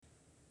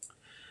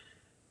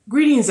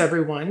Greetings,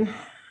 everyone.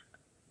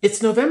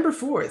 It's November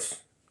 4th,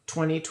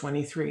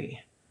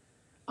 2023.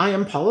 I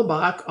am Paula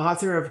Bach,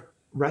 author of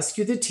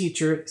Rescue the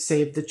Teacher,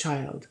 Save the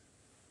Child.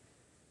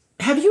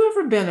 Have you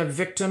ever been a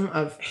victim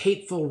of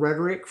hateful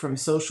rhetoric from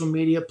social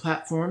media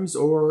platforms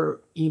or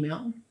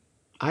email?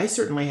 I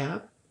certainly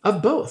have,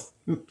 of both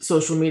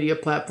social media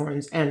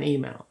platforms and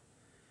email.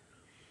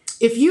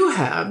 If you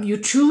have, you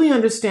truly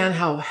understand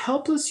how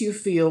helpless you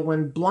feel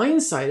when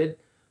blindsided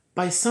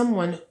by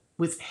someone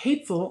with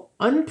hateful,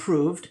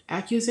 unproved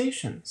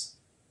accusations.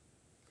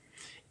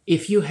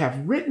 If you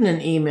have written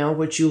an email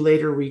which you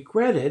later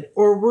regretted,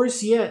 or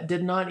worse yet,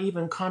 did not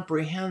even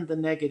comprehend the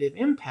negative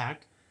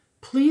impact,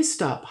 please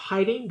stop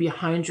hiding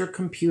behind your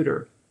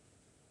computer.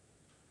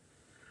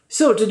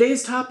 So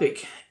today's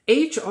topic,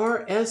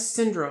 HRS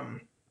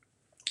syndrome.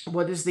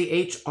 What does the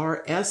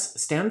HRS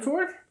stand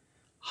for?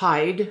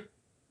 Hide,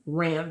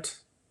 rant,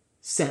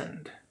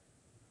 send.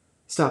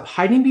 Stop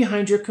hiding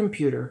behind your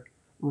computer,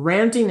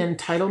 ranting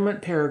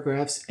entitlement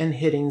paragraphs, and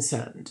hitting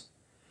send.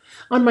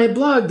 On my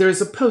blog,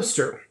 there's a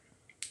poster.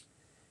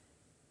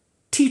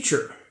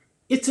 Teacher,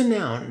 it's a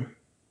noun,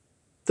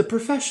 the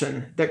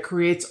profession that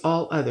creates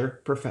all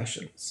other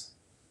professions.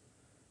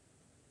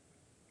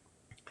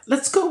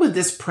 Let's go with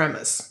this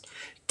premise.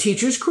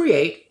 Teachers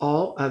create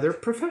all other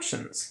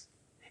professions.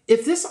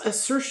 If this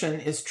assertion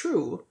is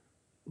true,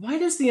 why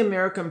does the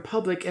American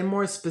public, and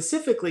more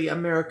specifically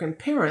American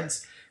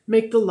parents,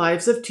 make the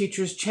lives of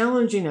teachers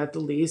challenging at the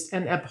least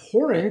and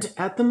abhorrent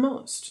at the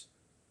most?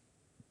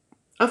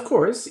 Of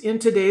course, in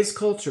today's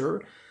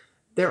culture,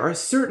 there are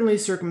certainly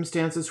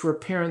circumstances where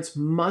parents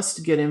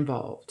must get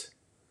involved.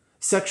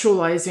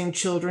 Sexualizing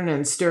children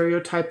and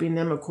stereotyping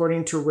them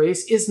according to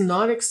race is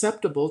not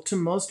acceptable to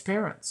most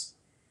parents.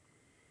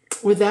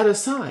 With that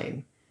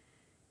aside,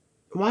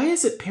 why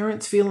is it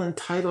parents feel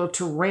entitled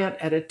to rant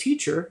at a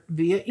teacher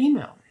via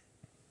email?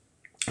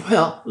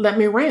 Well, let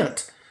me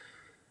rant.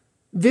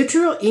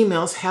 Vitriol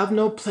emails have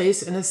no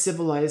place in a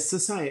civilized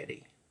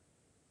society.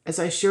 As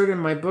I shared in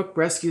my book,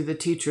 Rescue the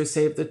Teacher,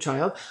 Save the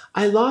Child,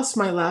 I lost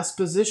my last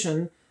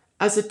position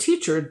as a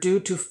teacher due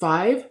to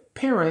 5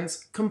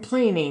 parents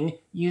complaining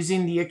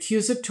using the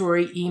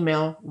accusatory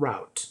email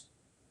route.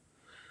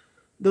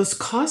 Those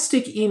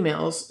caustic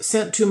emails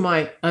sent to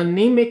my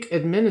anemic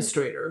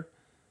administrator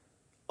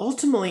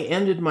ultimately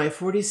ended my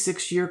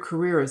 46-year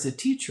career as a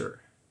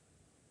teacher.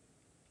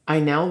 I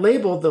now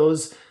label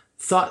those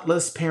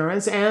thoughtless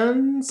parents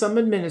and some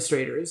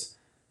administrators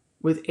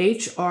with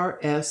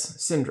HRS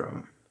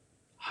syndrome.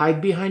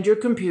 Hide behind your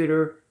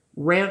computer,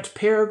 rant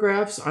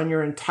paragraphs on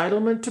your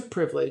entitlement to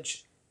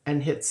privilege,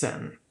 and hit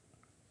send.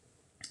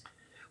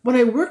 When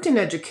I worked in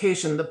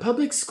education, the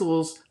public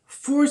schools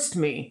forced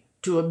me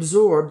to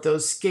absorb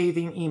those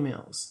scathing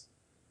emails.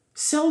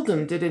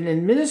 Seldom did an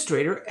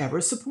administrator ever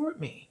support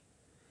me.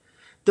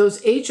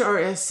 Those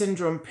HRS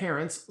syndrome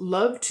parents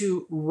loved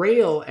to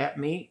rail at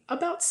me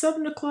about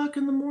 7 o'clock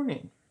in the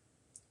morning.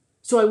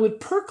 So I would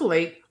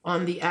percolate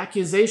on the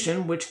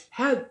accusation, which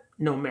had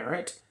no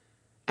merit,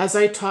 as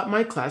I taught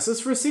my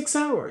classes for 6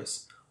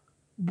 hours,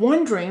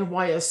 wondering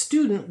why a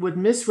student would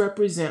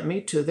misrepresent me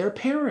to their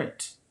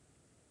parent.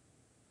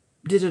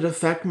 Did it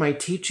affect my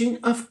teaching?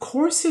 Of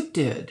course it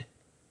did.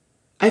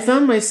 I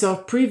found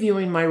myself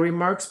previewing my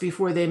remarks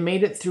before they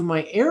made it through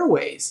my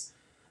airways,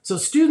 so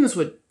students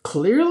would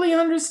clearly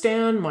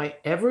understand my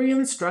every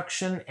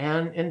instruction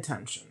and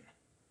intention.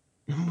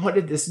 What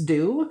did this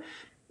do?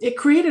 It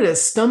created a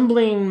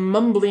stumbling,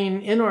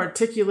 mumbling,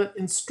 inarticulate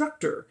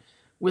instructor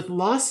with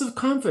loss of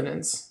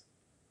confidence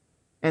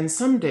and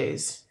some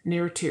days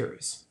near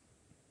tears.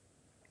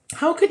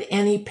 How could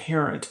any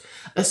parent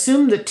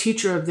assume the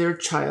teacher of their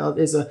child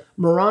is a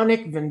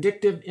moronic,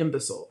 vindictive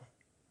imbecile?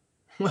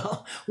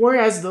 Well,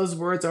 whereas those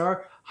words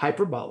are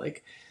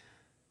hyperbolic,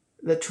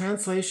 the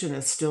translation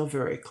is still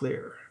very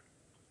clear.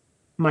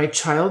 My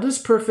child is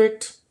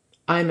perfect,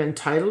 I'm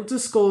entitled to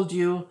scold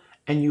you,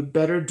 and you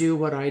better do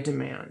what I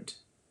demand.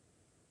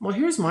 Well,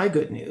 here's my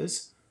good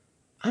news.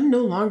 I'm no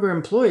longer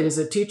employed as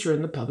a teacher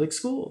in the public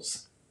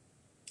schools.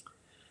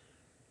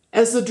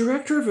 As the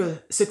director of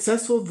a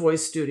successful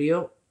voice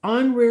studio,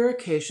 on rare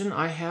occasion,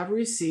 I have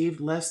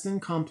received less than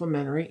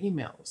complimentary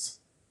emails.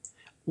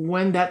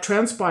 When that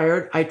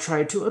transpired, I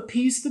tried to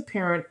appease the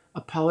parent,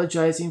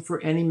 apologizing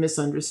for any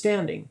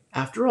misunderstanding.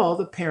 After all,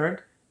 the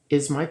parent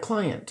is my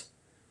client.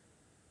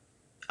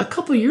 A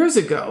couple years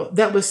ago,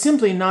 that was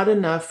simply not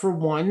enough for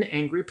one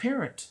angry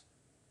parent.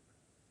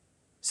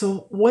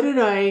 So what did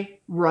I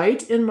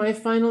write in my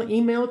final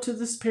email to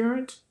this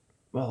parent?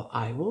 Well,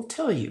 I will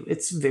tell you.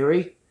 It's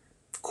very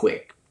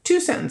quick. 2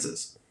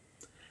 sentences.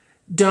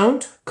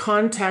 Don't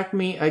contact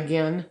me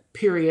again,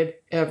 period,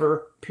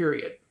 ever,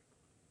 period.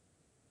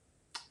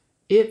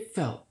 It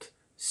felt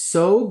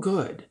so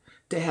good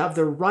to have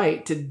the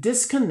right to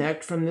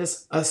disconnect from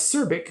this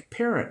acerbic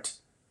parent.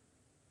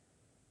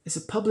 As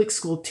a public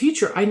school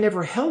teacher, I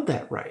never held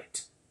that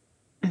right.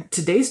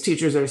 Today's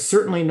teachers are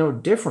certainly no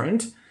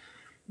different.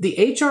 The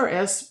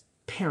HRS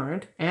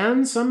parent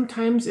and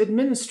sometimes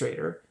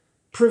administrator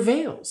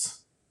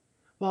prevails.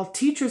 while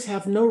teachers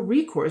have no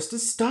recourse to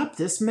stop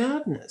this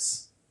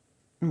madness.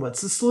 And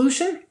what's the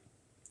solution?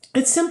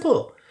 It's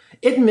simple.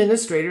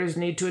 Administrators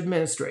need to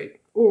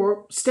administrate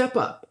or step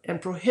up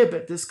and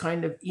prohibit this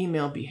kind of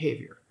email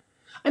behavior.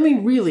 I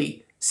mean,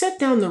 really, set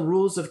down the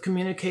rules of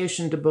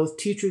communication to both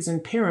teachers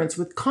and parents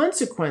with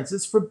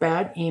consequences for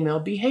bad email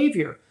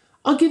behavior.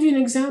 I'll give you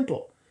an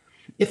example.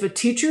 If a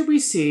teacher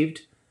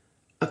received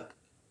a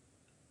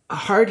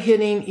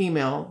hard-hitting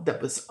email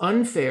that was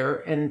unfair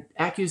and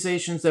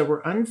accusations that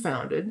were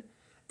unfounded,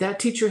 that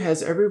teacher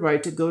has every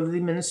right to go to the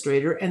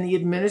administrator, and the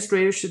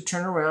administrator should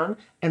turn around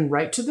and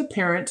write to the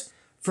parent,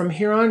 from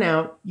here on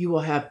out, you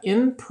will have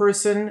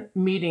in-person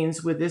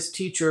meetings with this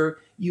teacher.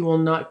 You will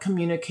not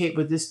communicate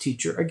with this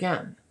teacher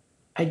again.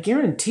 I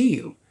guarantee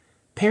you,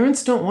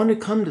 parents don't want to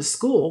come to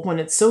school when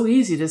it's so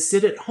easy to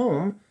sit at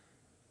home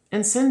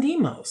and send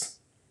emails.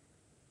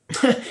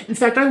 In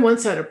fact, I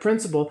once had a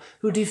principal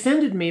who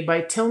defended me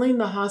by telling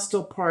the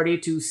hostile party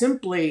to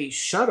simply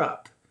shut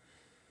up.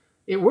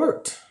 It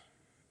worked.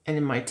 And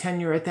in my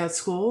tenure at that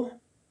school,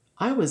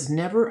 I was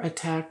never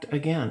attacked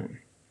again.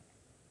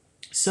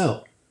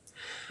 So,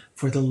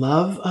 for the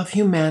love of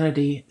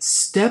humanity,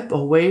 step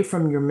away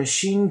from your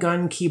machine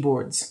gun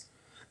keyboards.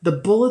 The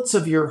bullets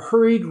of your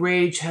hurried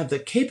rage have the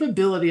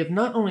capability of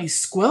not only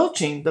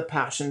squelching the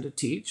passion to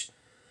teach,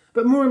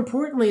 but more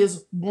importantly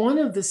is one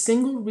of the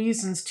single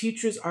reasons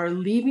teachers are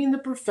leaving the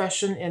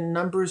profession in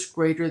numbers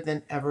greater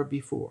than ever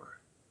before.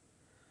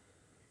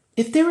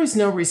 If there is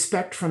no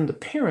respect from the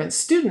parents,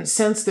 students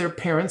sense their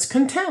parents'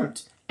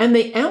 contempt, and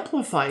they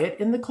amplify it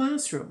in the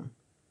classroom.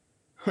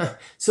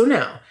 So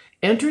now,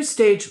 enter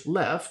stage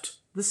left,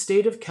 the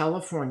state of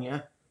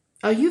California,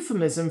 a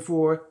euphemism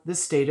for the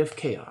state of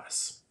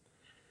chaos.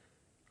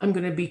 I'm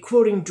going to be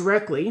quoting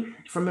directly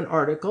from an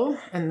article,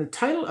 and the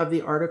title of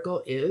the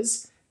article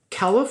is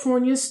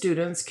California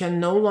Students Can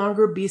No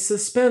Longer Be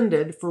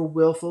Suspended for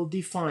Willful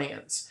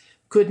Defiance.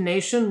 Could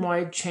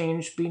nationwide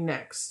change be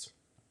next?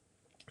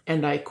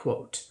 And I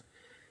quote,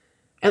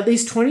 at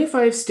least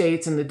 25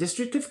 states and the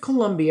District of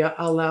Columbia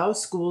allow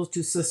schools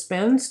to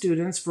suspend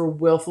students for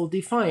willful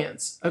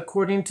defiance,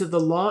 according to the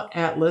Law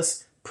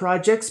Atlas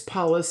Projects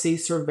Policy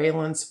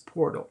Surveillance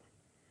Portal.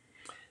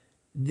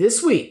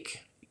 This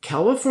week,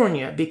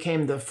 California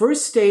became the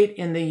first state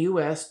in the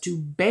U.S. to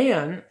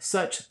ban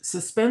such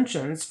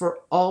suspensions for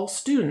all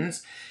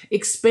students,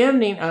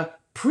 expanding a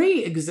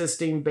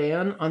pre-existing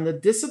ban on the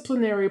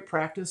disciplinary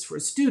practice for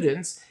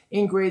students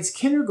in grades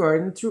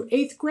kindergarten through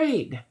 8th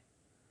grade.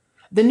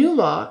 The new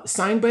law,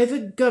 signed by the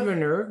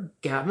governor,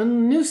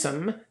 Gavin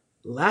Newsom,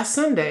 last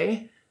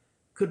Sunday,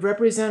 could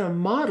represent a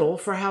model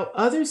for how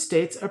other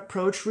states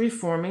approach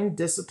reforming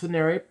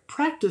disciplinary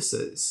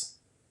practices.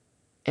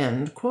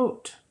 End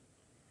quote.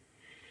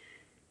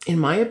 In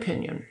my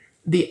opinion,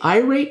 the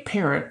irate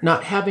parent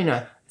not having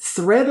a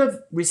thread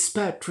of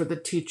respect for the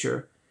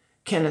teacher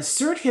can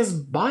assert his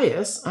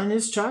bias on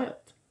his child.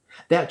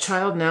 That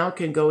child now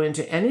can go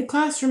into any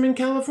classroom in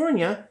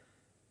California,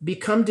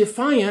 become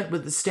defiant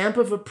with the stamp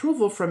of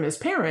approval from his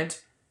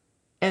parent,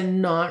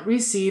 and not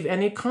receive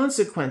any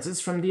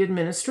consequences from the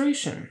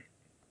administration.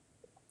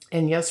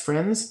 And yes,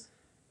 friends,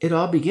 it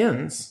all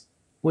begins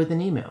with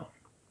an email.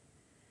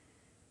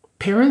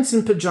 Parents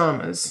in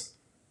pajamas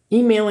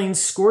emailing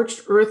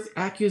scorched earth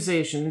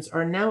accusations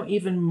are now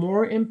even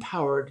more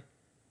empowered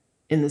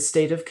in the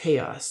state of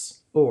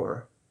chaos,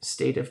 or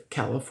state of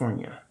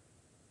California.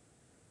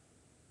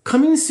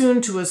 Coming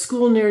soon to a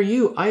school near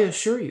you, I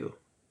assure you.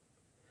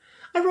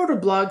 I wrote a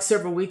blog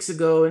several weeks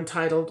ago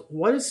entitled,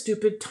 What a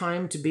Stupid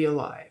Time to Be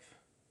Alive.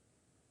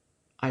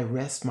 I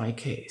rest my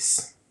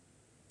case.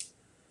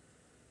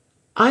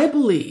 I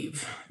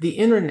believe the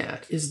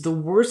internet is the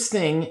worst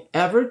thing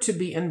ever to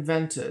be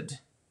invented,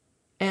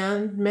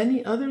 and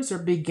many others are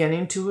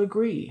beginning to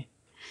agree.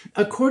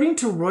 According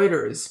to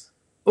Reuters,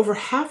 over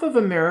half of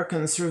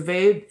Americans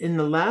surveyed in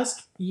the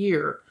last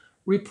year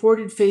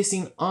reported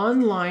facing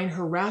online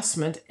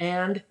harassment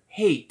and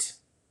hate.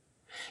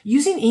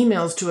 Using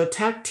emails to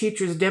attack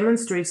teachers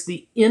demonstrates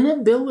the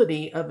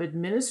inability of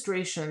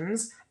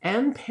administrations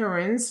and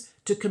parents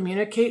to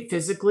communicate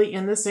physically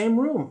in the same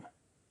room.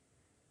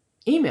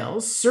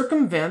 Emails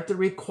circumvent the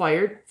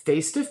required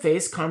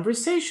face-to-face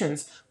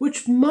conversations,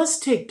 which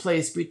must take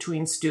place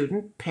between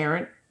student,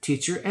 parent,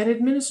 teacher, and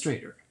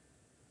administrator.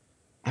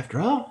 After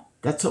all,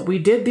 that's what we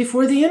did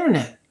before the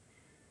internet.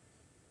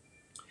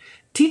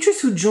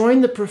 Teachers who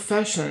join the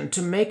profession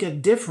to make a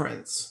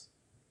difference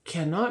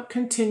cannot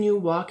continue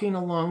walking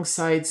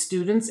alongside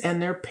students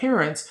and their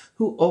parents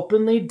who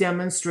openly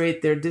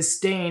demonstrate their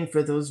disdain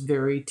for those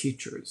very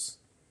teachers.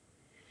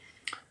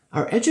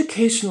 Our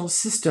educational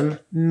system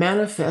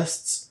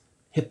manifests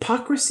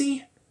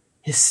hypocrisy,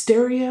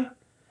 hysteria,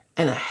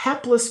 and a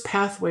hapless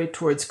pathway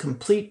towards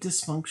complete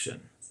dysfunction.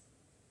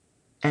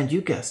 And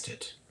you guessed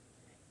it,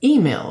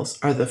 emails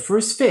are the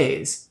first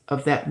phase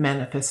of that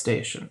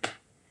manifestation.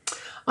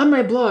 On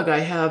my blog, I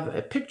have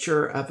a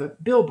picture of a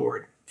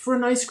billboard for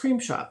an ice cream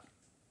shop.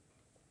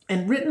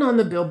 And written on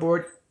the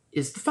billboard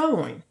is the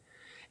following: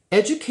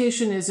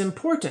 education is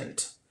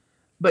important,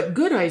 but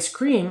good ice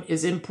cream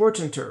is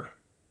importanter.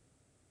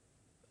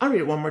 I'll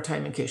read it one more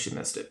time in case you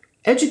missed it.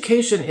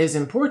 Education is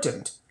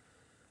important,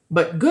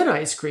 but good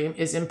ice cream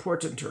is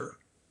importanter.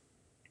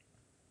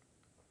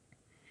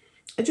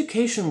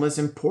 Education was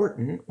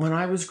important when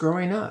I was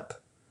growing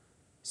up.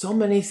 So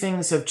many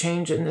things have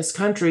changed in this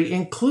country,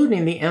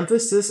 including the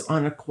emphasis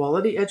on a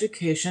quality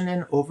education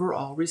and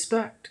overall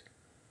respect.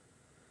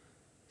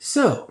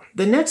 So,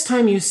 the next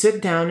time you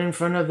sit down in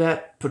front of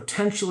that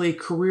potentially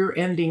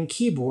career-ending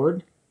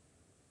keyboard,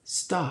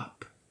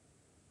 stop.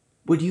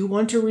 Would you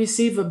want to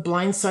receive a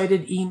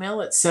blindsided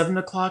email at 7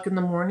 o'clock in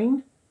the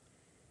morning?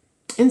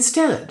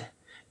 Instead,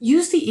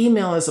 use the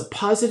email as a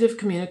positive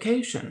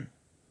communication.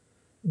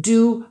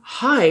 Do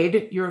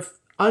hide your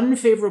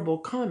unfavorable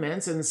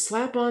comments and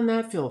slap on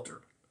that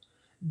filter.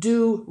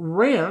 Do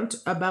rant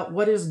about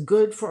what is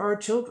good for our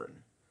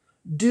children.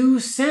 Do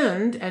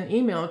send an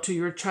email to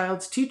your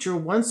child's teacher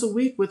once a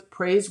week with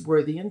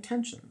praiseworthy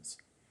intentions.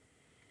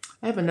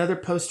 I have another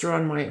poster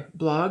on my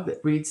blog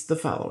that reads the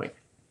following.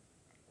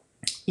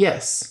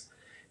 Yes,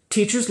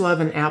 teachers love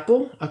an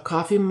apple, a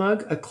coffee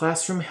mug, a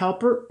classroom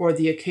helper, or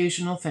the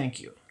occasional thank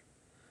you.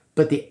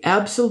 But the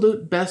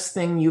absolute best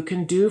thing you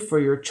can do for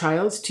your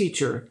child's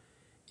teacher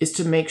is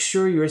to make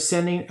sure you're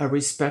sending a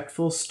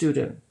respectful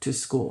student to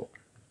school.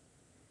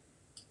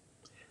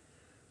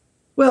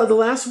 Well, the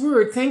last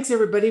word. Thanks,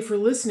 everybody, for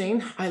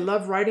listening. I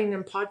love writing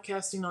and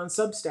podcasting on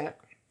Substack.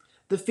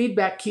 The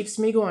feedback keeps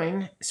me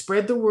going.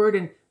 Spread the word,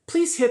 and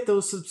please hit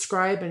those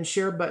subscribe and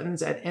share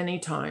buttons at any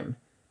time.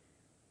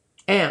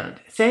 And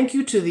thank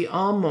you to the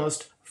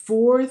almost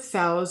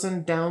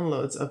 4,000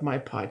 downloads of my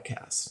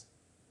podcast.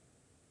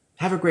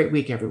 Have a great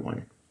week,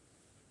 everyone.